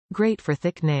Great for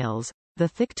thick nails. The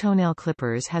thick toenail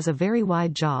clippers has a very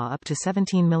wide jaw up to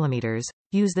 17 mm.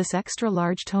 Use this extra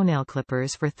large toenail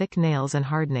clippers for thick nails and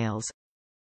hard nails.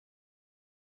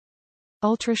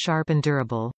 Ultra sharp and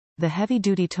durable. The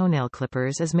heavy-duty toenail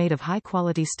clippers is made of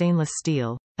high-quality stainless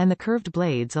steel, and the curved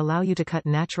blades allow you to cut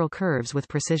natural curves with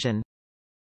precision.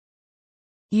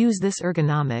 Use this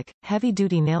ergonomic,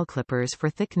 heavy-duty nail clippers for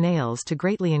thick nails to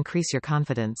greatly increase your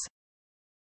confidence.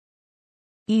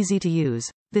 Easy to use.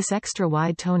 This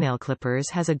extra-wide toenail clippers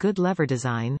has a good lever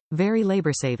design, very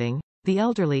labor-saving. The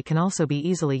elderly can also be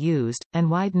easily used,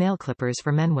 and wide nail clippers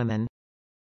for men/women.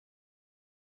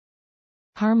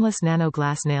 Harmless Nano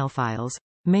Glass Nail Files.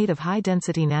 Made of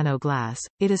high-density nano glass,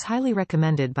 it is highly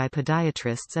recommended by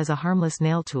podiatrists as a harmless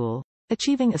nail tool,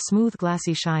 achieving a smooth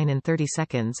glassy shine in 30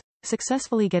 seconds,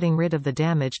 successfully getting rid of the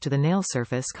damage to the nail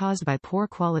surface caused by poor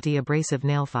quality abrasive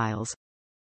nail files.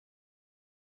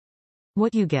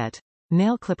 What you get.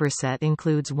 Nail clipper set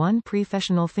includes one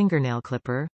professional fingernail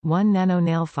clipper, one nano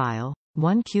nail file,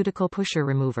 one cuticle pusher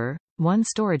remover, one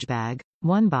storage bag,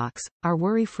 one box, our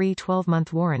worry-free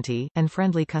 12-month warranty, and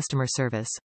friendly customer service.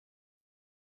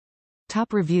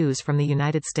 Top reviews from the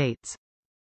United States.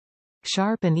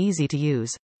 Sharp and easy to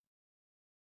use.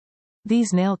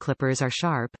 These nail clippers are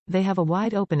sharp, they have a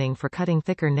wide opening for cutting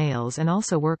thicker nails and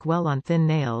also work well on thin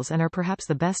nails and are perhaps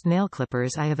the best nail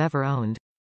clippers I have ever owned.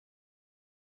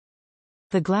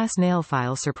 The glass nail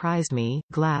file surprised me.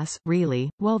 Glass,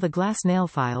 really? Well, the glass nail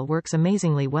file works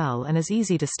amazingly well and is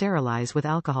easy to sterilize with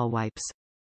alcohol wipes.